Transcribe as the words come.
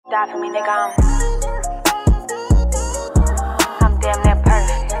Die for me, nigga, I'm damn near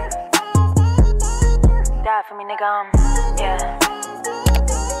perfect. Die for me, nigga, yeah.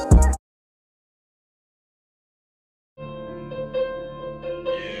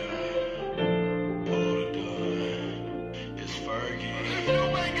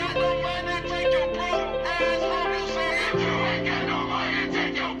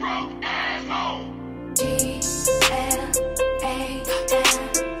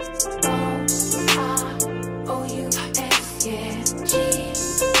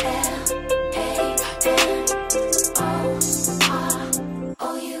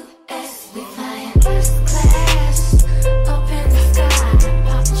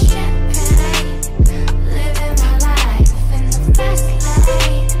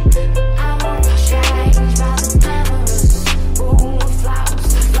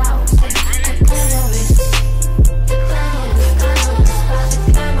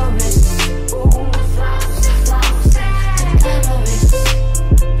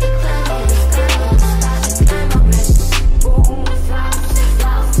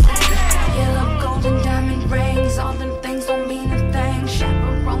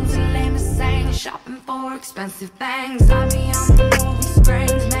 Expensive things, I be on the movie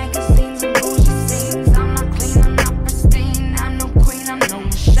screens, magazines and bougie scenes. I'm not clean, I'm not pristine, I'm no queen, I'm no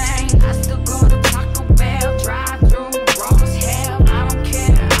machine. I still go to Taco Bell, drive through, raw as hell. I don't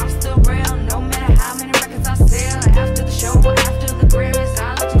care, I'm still real, no matter how many records I sell. After the show or after the Grammys, I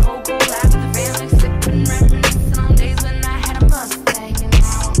like to cool after the family, sipping, reminiscing on days when I had a Mustang. And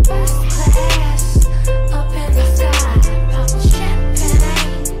now I'm first class, up in the sky, popping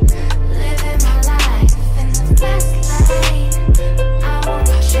champagne, living my life. Fast lane, I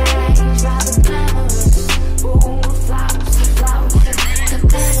wanna change by the glamorous. Ooh, flowers, flowers, the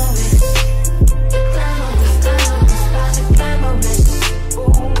glamorous, the glamorous, glamorous, by the glamorous.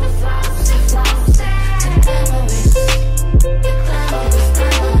 Ooh, flowers, flowers, the glamorous, the glamorous,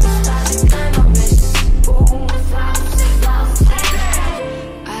 glamorous, by the glamorous. Ooh, flowers, flowers.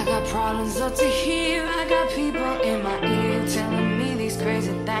 I got problems up to here, I got people in my ear telling me these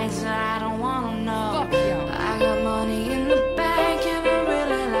crazy things that I don't wanna know. I got money in the bank and I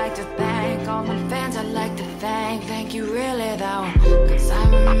really like to thank all my fans. I'd like to thank you really though. Cause I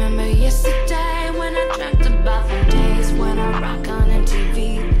remember yesterday when I dreamt about the days when I rock on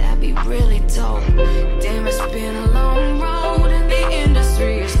MTV. That'd be really dope. Damn, it's been a long road and the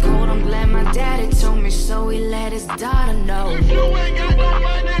industry is cold. I'm glad my daddy told me so, he let his daughter know. If you ain't got no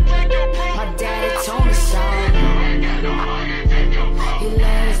money, take your bro. My daddy told me so. If you ain't got no money, take your bro. He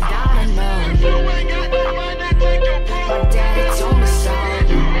let his daughter know. If you ain't got no money, take your bro. My daddy told me so. If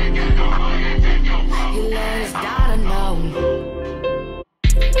you ain't got no money, take your bro. He let his daughter know.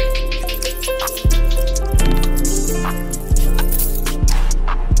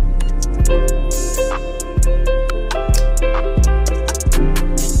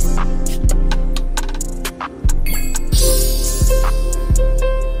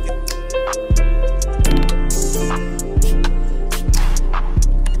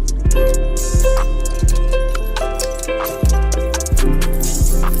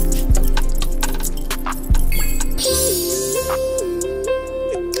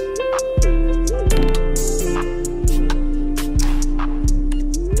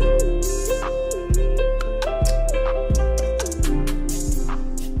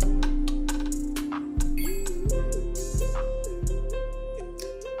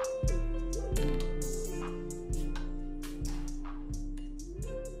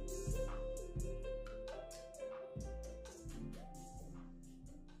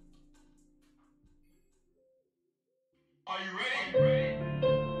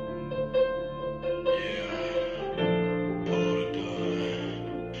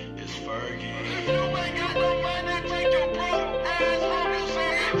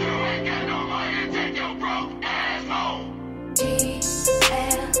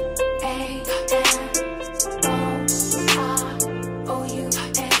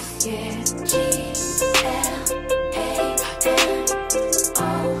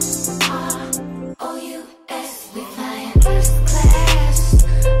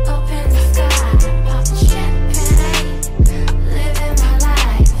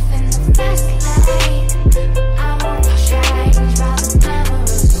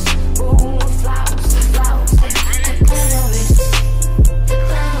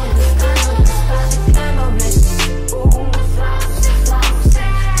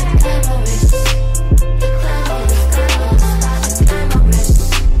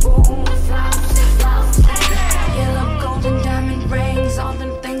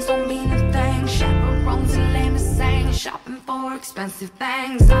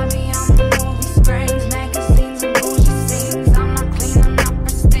 I be on the movie screens, magazines and bougie scenes. I'm not clean, I'm not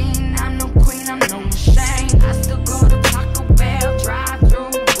pristine. I'm no queen, I'm no machine. I still go to Taco Bell, drive through,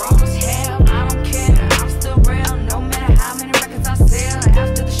 raw as hell. I don't care, I'm still real, no matter how many records I sell.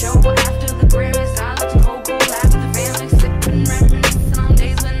 After the show or after the Grammys, I like to go after the family, sipping, reminiscing on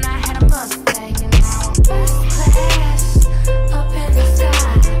days when I had a Mustang. And now I'm first class, up in the sky,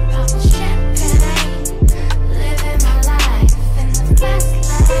 popping champagne, living my life in the fast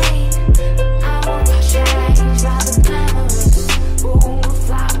lane. I wanna change by the glamorous, ooh,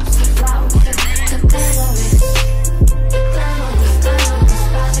 flowers, the flowers, the glamorous, the glamorous, glamorous,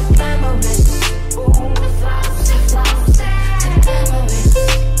 by the glamorous, ooh, flowers, the flowers, the glamorous,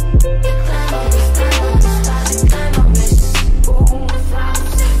 the glamorous, glamorous, by the glamorous, ooh,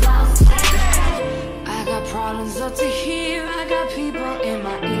 flowers, the flowers. I got problems up to here, I got people in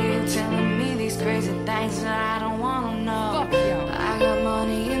my ear telling me these crazy things that I don't wanna know. I got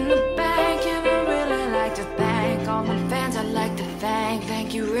money in the bank and I really like to thank all my fans. I'd like to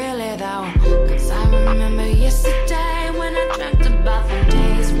thank you really though. Cause I remember yesterday when I dreamt about the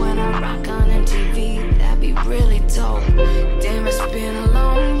days when I rock on MTV. That'd be really dope. Damn, it's been a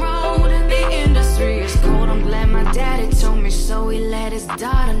long road and the industry is cold. I'm glad my daddy told me so, he let his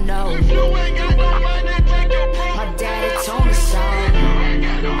daughter know. If you ain't got no money, take your bro. My daddy told me so. If you ain't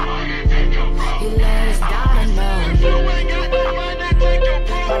got no money, take your bro. He let his daughter know. If you ain't got no money, take your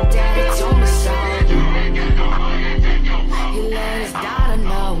bro. My daddy told me so. If you ain't got no money, take your bro. He let his daughter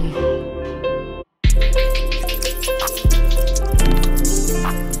know.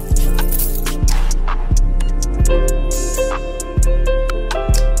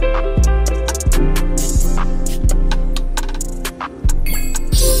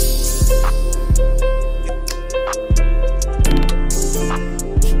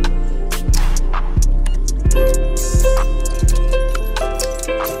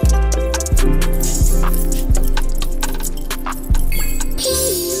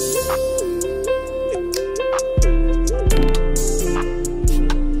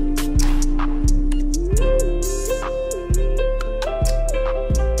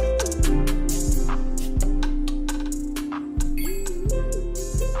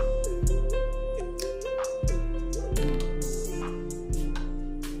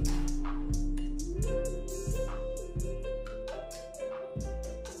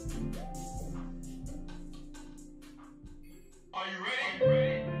 Are you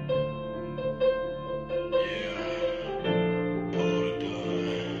ready? Yeah. Pull the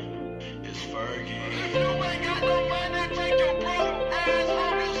gun. It's Fergie. If you ain't got no money, take your broke ass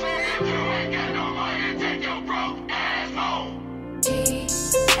home. You say if you ain't got no money, take your broke ass home.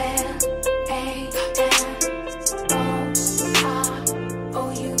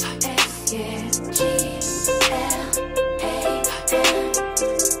 G-L-A-M-O-R-O-U-S, yeah.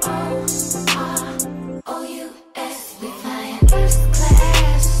 G-L-A-M-O-R-O-U-S. We flying first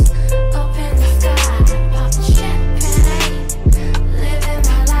class, up in the sky, popping champagne, living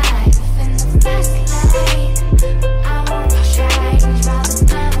my life in the fast lane. I wanna change by the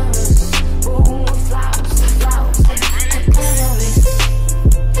glamorous, ooh, flowers, the flowers, the glamorous,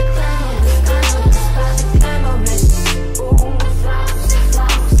 the glamorous, glamorous, by the glamorous, ooh, flowers, the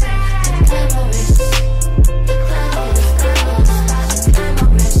flowers, the glamorous, the glamorous, glamorous, by the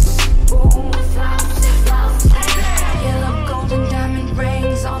glamorous, ooh, flowers, the flowers. Yellow, golden, diamond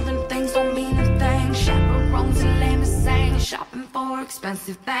rings, all them things don't mean a thing. Chaperones and limousines, shopping for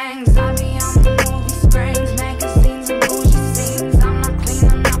expensive things. I be on the movie screens, magazines and bougie scenes. I'm not clean,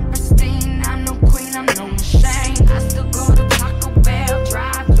 I'm not pristine. I'm no queen, I'm no machine. I still go to Taco Bell,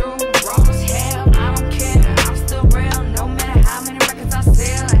 drive through, raw as hell. I don't care, I'm still real, no matter how many records I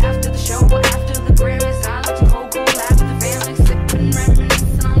sell. After the show or after the Grammys, I like to go after the family, sipping,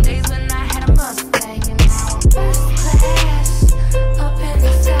 reminiscing on days when I had a Mustang. And now I'm first class, up in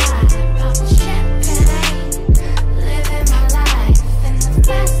the sky, popping champagne, living my life in the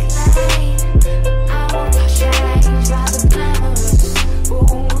fast lane. I wanna change by the glamorous,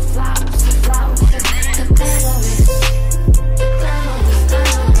 ooh, flowers, the flowers, the glamorous, the glamorous,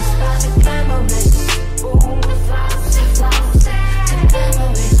 glamorous, by the glamorous, ooh, flowers, the flowers, the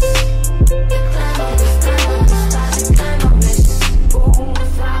glamorous, the glamorous, glamorous, by the glamorous, ooh,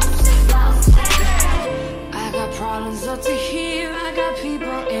 flowers, the flowers. I got problems up to here, I got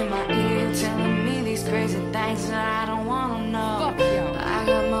people in my ear telling me these crazy things that I don't wanna know. I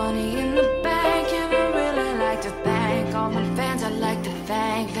got money in the bank and I really like to thank all my fans. I'd like to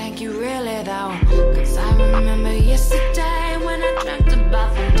thank you really though. Cause I remember yesterday when I dreamt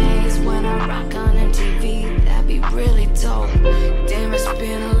about the days when I rock on MTV. That'd be really dope. Damn, it's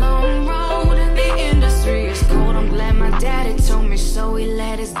been a long road and the industry is cold. I'm glad my daddy told me so, he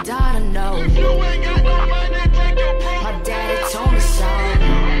let his daughter know. If you ain't got no money, take your broke. My daddy told me so. If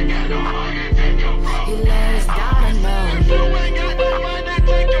you ain't got no money, take your broke. He let his daughter know. If you ain't got no money,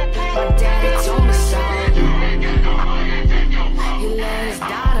 take your broke. My daddy told me so. If you ain't got no money, take your broke. He let his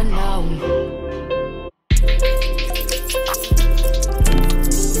daughter know.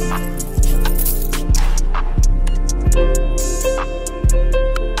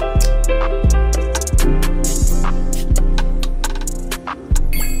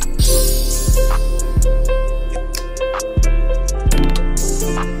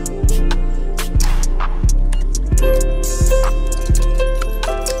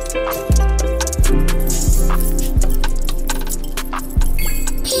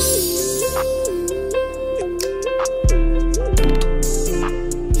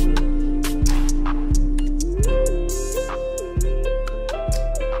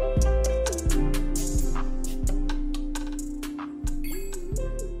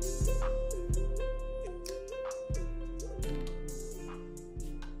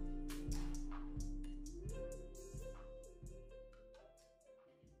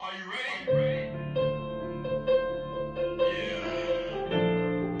 Are you ready? Yeah.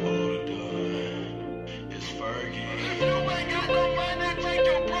 Hold it done. It's Fergie. If you ain't got no money, take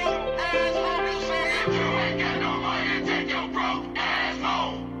your broke ass home. You say if you ain't got no money, take your broke ass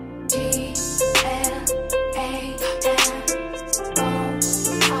home. GLAMOROUS,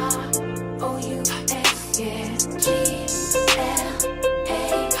 yeah.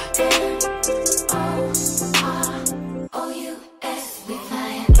 GLAMOROUS, we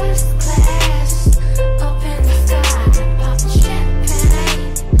flying first class up in the sky, popping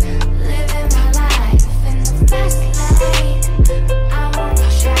champagne, living my life in the fast lane. I wanna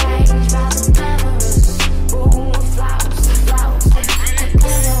change by the glamorous, ooh, flowers, flowers, the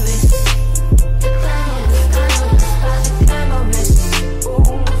glamorous, by the glamorous, ooh,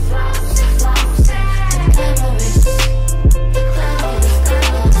 flowers, flowers, the glamorous,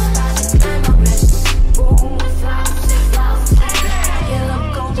 by the glamorous, ooh, flowers, flowers. Yellow,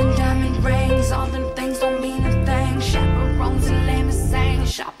 golden, diamond rings, all them things don't mean a thing. Chaperones and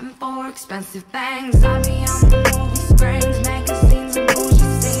limousines, shopping for expensive things. I be on the movie screens, magazines and bougie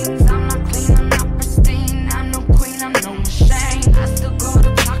scenes. I'm not clean, I'm not pristine, I'm no queen, I'm no machine. I still go to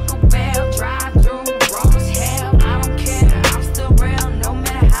Taco Bell, drive through, raw as hell. I don't care, I'm still real, no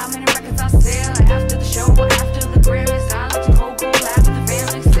matter how many records I sell. After the show, after the Grammys, I like to cold after the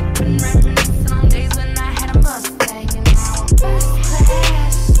family, sipping, reminiscing on days when I had a Mustang. And now I'm first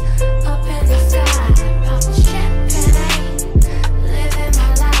class up in the sky, popping champagne, living my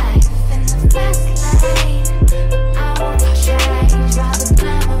life in the fast lane. I wanna change by the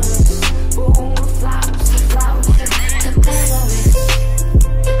glamorous, ooh, flowers, flowers, the glamorous,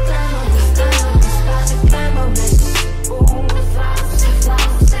 by the glamorous, ooh, flowers,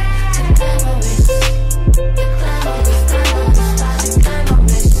 flowers, the glamorous, by the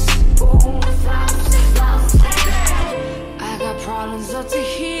glamorous, ooh, flowers, flowers. I got problems up to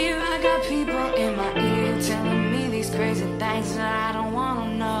here, I got people in my ear telling me these crazy things that I don't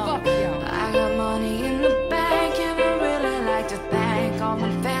wanna know. I got money in the bank and I really like to thank all my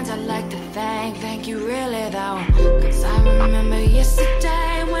fans. I'd like to thank you really though, cause I remember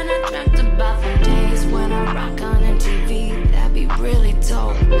yesterday when I dreamt about the days when I rock on MTV. That'd be really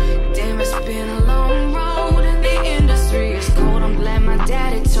dope. Damn, it's been a long road and the industry is cold. I'm glad my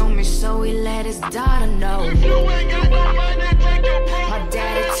daddy told me so, he let his daughter know. If you ain't got no money, take your broke. My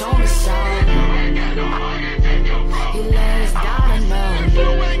daddy told me so. If you ain't got no money, take your broke. He let his daughter know. If you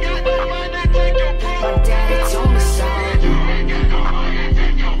ain't got no money, take your broke. My daddy told me so. If you ain't got no money,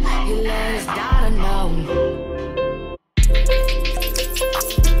 take your broke. He let his daughter know.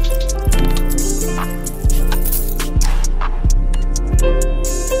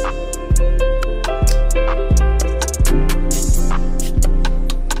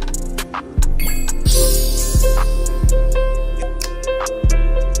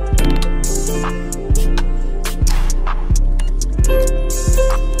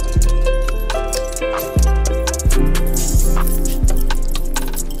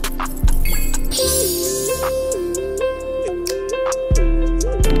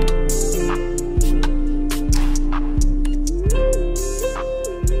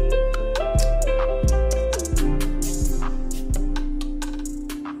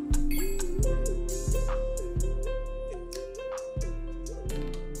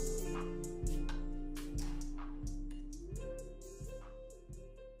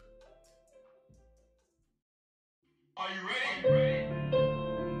 Are you ready?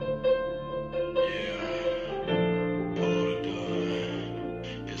 Yeah. Hold it done.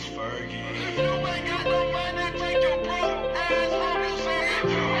 It's Fergie. If you ain't got no money, take your broke ass home. You say if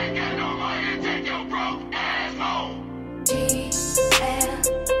you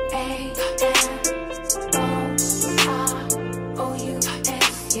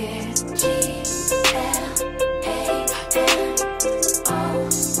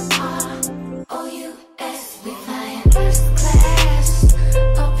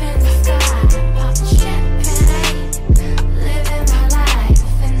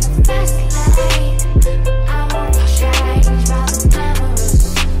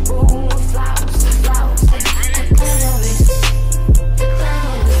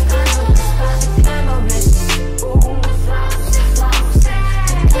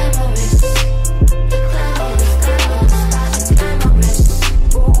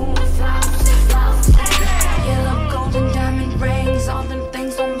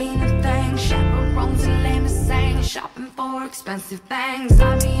expensive things.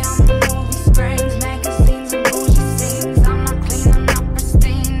 I be on the movie screens, magazines and bougie scenes. I'm not clean, I'm not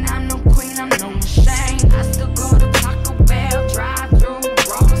pristine. I'm no queen, I'm no machine. I still go to Taco Bell, drive through,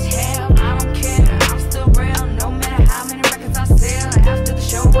 raw as hell. I don't care, I'm still real, no matter how many records I sell. After the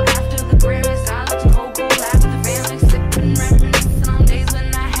show or after the Grammys, I like to cold after the family, sipping, reminiscing on days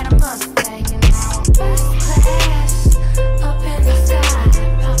when I had a Mustang. And now I'm first class, up in the sky,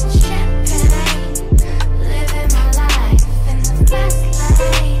 popping champagne, living my life in the fast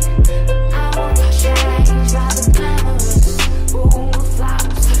lane. I wanna change, by the glamorous, ooh, the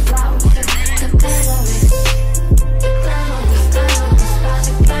flowers, the glamorous, the glamorous, by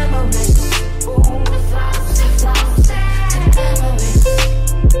the glamorous, ooh, the flowers, the glamorous,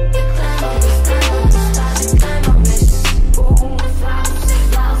 the glamorous, by the glamorous, ooh, the flowers,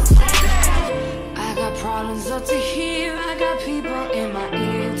 I got problems up to here, I got people in my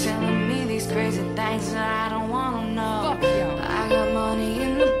ear telling me these crazy things that I don't wanna know. I got money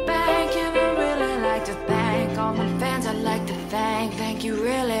in the bank and I really like to thank all my fans. I'd like to thank you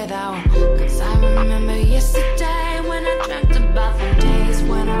really though, cause I remember yesterday when I dreamt about the days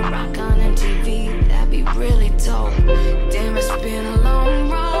when I rock on MTV. That'd be really dope. Damn, it's been a long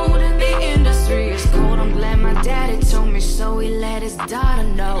road and the industry is cold. I'm glad my daddy told me so, he let his daughter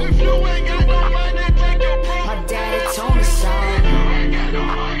know.